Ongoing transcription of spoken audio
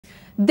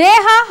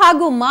ದೇಹ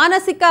ಹಾಗೂ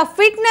ಮಾನಸಿಕ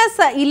ಫಿಟ್ನೆಸ್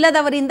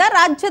ಇಲ್ಲದವರಿಂದ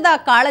ರಾಜ್ಯದ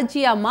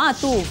ಕಾಳಜಿಯ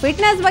ಮಾತು.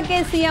 ಫಿಟ್ನೆಸ್ ಬಗ್ಗೆ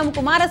ಸಿಎಂ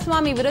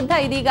ಕುಮಾರಸ್ವಾಮಿ ವಿರುದ್ಧ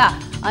ಇದೀಗ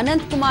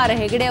ಅನಂತ್ ಕುಮಾರ್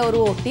ಹೆಗಡೆ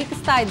ಅವರು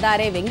ಟೀಕಿಸ್ತಾ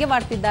ಇದ್ದಾರೆ,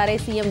 ವ್ಯಂಗ್ಯವಾಡ್ತಿದ್ದಾರೆ.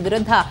 ಸಿಎಂ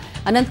ವಿರುದ್ಧ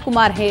ಅನಂತ್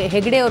ಕುಮಾರ್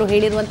ಹೆಗಡೆ ಅವರು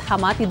ಹೇಳಿರುವಂತಹ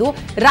ಮಾತಿದು.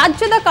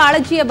 ರಾಜ್ಯದ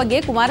ಕಾಳಜಿಯ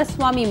ಬಗ್ಗೆ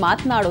ಕುಮಾರಸ್ವಾಮಿ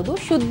ಮಾತನಾಡೋದು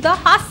ಶುದ್ಧ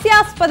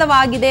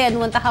ಹಾಸ್ಯಾಸ್ಪದವಾಗಿದೆ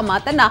ಅನ್ನುವಂತಹ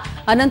ಮಾತನ್ನ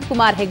ಅನಂತ್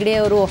ಕುಮಾರ್ ಹೆಗಡೆ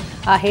ಅವರು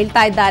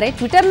ಹೇಳ್ತಾ ಇದ್ದಾರೆ.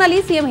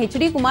 ಟ್ವಿಟರ್ನಲ್ಲಿ ಸಿಎಂ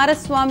ಎಚ್.ಡಿ.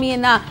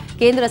 ಕುಮಾರಸ್ವಾಮಿಯನ್ನ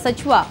ಕೇಂದ್ರ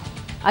ಸಚಿವ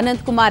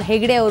ಅನಂತ್ ಕುಮಾರ್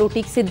ಹೆಗಡೆ ಅವರು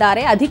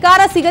ಟೀಕಿಸಿದ್ದಾರೆ.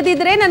 ಅಧಿಕಾರ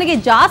ಸಿಗದಿದ್ರೆ ನನಗೆ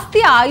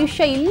ಜಾಸ್ತಿ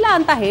ಆಯುಷ್ಯ ಇಲ್ಲ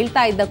ಅಂತ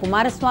ಹೇಳ್ತಾ ಇದ್ದ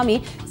ಕುಮಾರಸ್ವಾಮಿ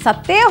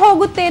ಸತ್ತೇ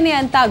ಹೋಗುತ್ತೇನೆ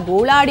ಅಂತ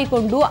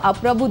ಗೋಳಾಡಿಕೊಂಡು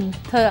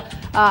ಅಪ್ರಬುದ್ಧ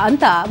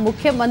ಅಂತ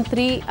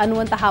ಮುಖ್ಯಮಂತ್ರಿ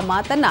ಅನ್ನುವಂತಹ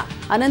ಮಾತನ್ನ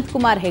ಅನಂತ್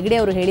ಕುಮಾರ್ ಹೆಗಡೆ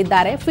ಅವರು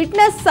ಹೇಳಿದ್ದಾರೆ.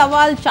 ಫಿಟ್ನೆಸ್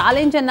ಸವಾಲ್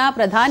ಚಾಲೆಂಜ್ ಅನ್ನ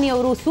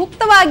ಪ್ರಧಾನಿಯವರು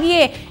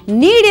ಸೂಕ್ತವಾಗಿಯೇ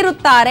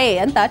ನೀಡಿರುತ್ತಾರೆ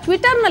ಅಂತ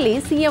ಟ್ವಿಟರ್ನಲ್ಲಿ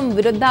ಸಿಎಂ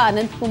ವಿರುದ್ಧ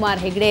ಅನಂತ್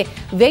ಕುಮಾರ್ ಹೆಗಡೆ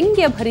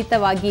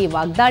ವ್ಯಂಗ್ಯಭರಿತವಾಗಿ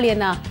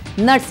ವಾಗ್ದಾಳಿಯನ್ನ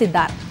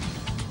ನಡೆಸಿದ್ದಾರೆ.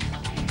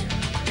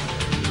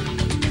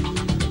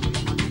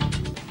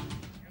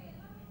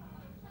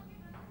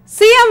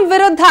 ಸಿಎಂ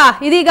ವಿರುದ್ಧ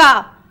ಇದೀಗ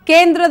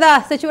ಕೇಂದ್ರದ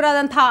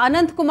ಸಚಿವರಾದಂತಹ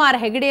ಅನಂತ್ ಕುಮಾರ್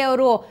ಹೆಗಡೆ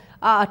ಅವರು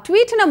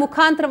ಟ್ವೀಟ್ನ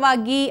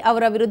ಮುಖಾಂತರವಾಗಿ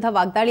ಅವರ ವಿರುದ್ಧ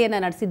ವಾಗ್ದಾಳಿಯನ್ನ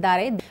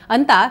ನಡೆಸಿದ್ದಾರೆ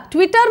ಅಂತ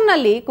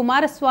ಟ್ವಿಟರ್ನಲ್ಲಿ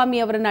ಕುಮಾರಸ್ವಾಮಿ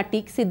ಅವರನ್ನ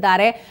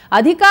ಟೀಕಿಸಿದ್ದಾರೆ.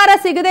 ಅಧಿಕಾರ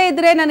ಸಿಗದೇ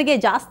ಇದ್ರೆ ನನಗೆ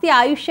ಜಾಸ್ತಿ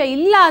ಆಯುಷ್ಯ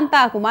ಇಲ್ಲ ಅಂತ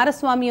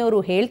ಕುಮಾರಸ್ವಾಮಿ ಅವರು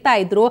ಹೇಳ್ತಾ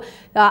ಇದ್ರು.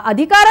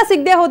 ಅಧಿಕಾರ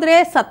ಸಿಗದೆ ಹೋದ್ರೆ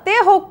ಸತ್ತೇ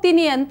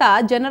ಹೋಗ್ತೀನಿ ಅಂತ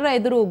ಜನರ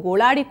ಎದುರು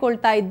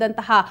ಗೋಳಾಡಿಕೊಳ್ತಾ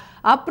ಇದ್ದಂತಹ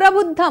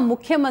ಅಪ್ರಬುದ್ಧ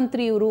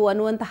ಮುಖ್ಯಮಂತ್ರಿಯವರು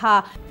ಅನ್ನುವಂತಹ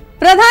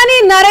ಪ್ರಧಾನಿ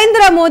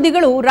ನರೇಂದ್ರ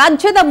ಮೋದಿಗಳು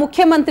ರಾಜ್ಯದ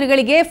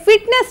ಮುಖ್ಯಮಂತ್ರಿಗಳಿಗೆ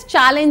ಫಿಟ್ನೆಸ್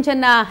ಚಾಲೆಂಜ್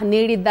ಅನ್ನ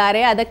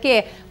ನೀಡಿದ್ದಾರೆ. ಅದಕ್ಕೆ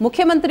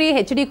ಮುಖ್ಯಮಂತ್ರಿ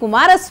ಎಚ್.ಡಿ.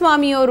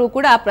 ಕುಮಾರಸ್ವಾಮಿ ಅವರು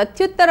ಕೂಡ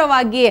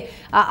ಪ್ರತ್ಯುತ್ತರವಾಗಿ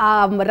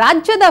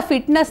ರಾಜ್ಯದ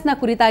ಫಿಟ್ನೆಸ್ನ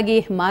ಕುರಿತಾಗಿ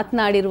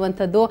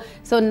ಮಾತನಾಡಿರುವಂಥದ್ದು.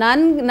 ಸೊ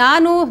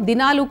ನಾನು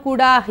ದಿನಾಲೂ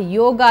ಕೂಡ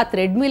ಯೋಗ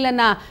ಥ್ರೆಡ್ಮಿಲ್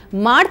ಅನ್ನ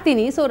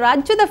ಮಾಡ್ತೀನಿ. ಸೊ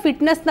ರಾಜ್ಯದ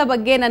ಫಿಟ್ನೆಸ್ನ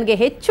ಬಗ್ಗೆ ನನಗೆ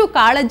ಹೆಚ್ಚು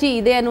ಕಾಳಜಿ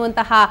ಇದೆ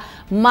ಅನ್ನುವಂತಹ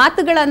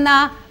ಮಾತುಗಳನ್ನ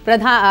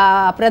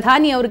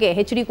ಪ್ರಧಾನಿ ಅವರಿಗೆ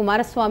ಎಚ್.ಡಿ.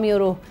 ಕುಮಾರಸ್ವಾಮಿ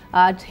ಅವರು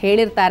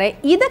ಹೇಳಿರ್ತಾರೆ.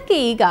 ಇದಕ್ಕೆ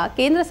ಈಗ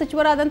ಕೇಂದ್ರ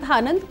ಸಚಿವರಾದಂತಹ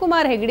ಅನಂತ್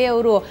ಕುಮಾರ್ ಹೆಗಡೆ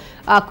ಅವರು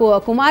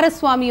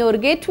ಕುಮಾರಸ್ವಾಮಿ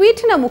ಅವರಿಗೆ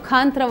ಟ್ವೀಟ್ನ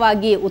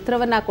ಮುಖಾಂತರವಾಗಿ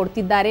ಉತ್ತರವನ್ನ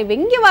ಕೊಡ್ತಿದ್ದಾರೆ.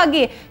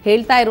 ವ್ಯಂಗ್ಯವಾಗಿ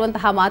ಹೇಳ್ತಾ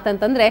ಇರುವಂತಹ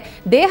ಮಾತಂತಂದ್ರೆ,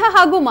 ದೇಹ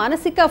ಹಾಗೂ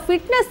ಮಾನಸಿಕ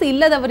ಫಿಟ್ನೆಸ್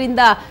ಇಲ್ಲದವರಿಂದ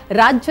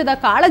ರಾಜ್ಯದ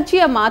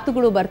ಕಾಳಜಿಯ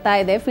ಮಾತುಗಳು ಬರ್ತಾ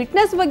ಇದೆ.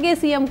 ಫಿಟ್ನೆಸ್ ಬಗ್ಗೆ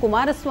ಸಿಎಂ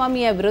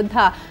ಕುಮಾರಸ್ವಾಮಿಯ ವಿರುದ್ಧ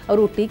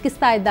ಅವರು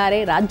ಟೀಕಿಸ್ತಾ ಇದ್ದಾರೆ.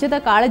 ರಾಜ್ಯದ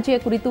ಕಾಳಜಿಯ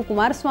ಕುರಿತು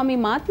ಕುಮಾರಸ್ವಾಮಿ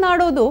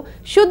ಮಾತನಾಡೋದು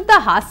ಶುದ್ಧ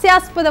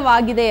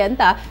ಹಾಸ್ಯಾಸ್ಪದವಾಗಿದೆ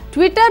ಅಂತ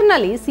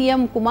ಟ್ವಿಟರ್ನಲ್ಲಿ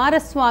ಸಿಎಂ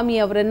ಕುಮಾರಸ್ವಾಮಿ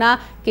ಅವರನ್ನ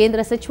ಕೇಂದ್ರ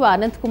ಸಚಿವ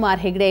ಅನಂತ್ ಕುಮಾರ್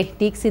ಹೆಗಡೆ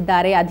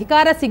ಟೀಕಿಸಿದ್ದಾರೆ.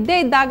 ಅಧಿಕಾರ ಸಿಗದೇ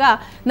ಇದ್ದಾಗ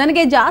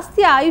ನನಗೆ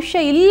ಜಾಸ್ತಿ ಆಯುಷ್ಯ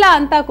ಇಲ್ಲ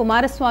ಅಂತ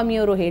ಕುಮಾರಸ್ವಾಮಿ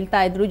ಅವರು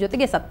ಹೇಳ್ತಾ ಇದ್ರು.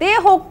 ಜೊತೆಗೆ ಸತ್ತೇ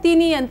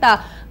ಹೋಗ್ತೀನಿ ಅಂತ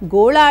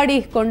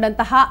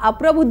ಗೋಳಾಡಿಕೊಂಡಂತಹ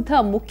ಅಪ್ರಬುದ್ಧ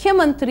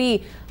ಮುಖ್ಯಮಂತ್ರಿ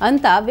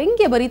ಅಂತ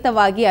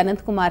ವ್ಯಂಗ್ಯಭರಿತವಾಗಿ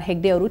ಅನಂತ್ ಕುಮಾರ್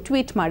ಹೆಗಡೆ ಅವರು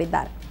ಟ್ವೀಟ್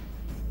ಮಾಡಿದ್ದಾರೆ.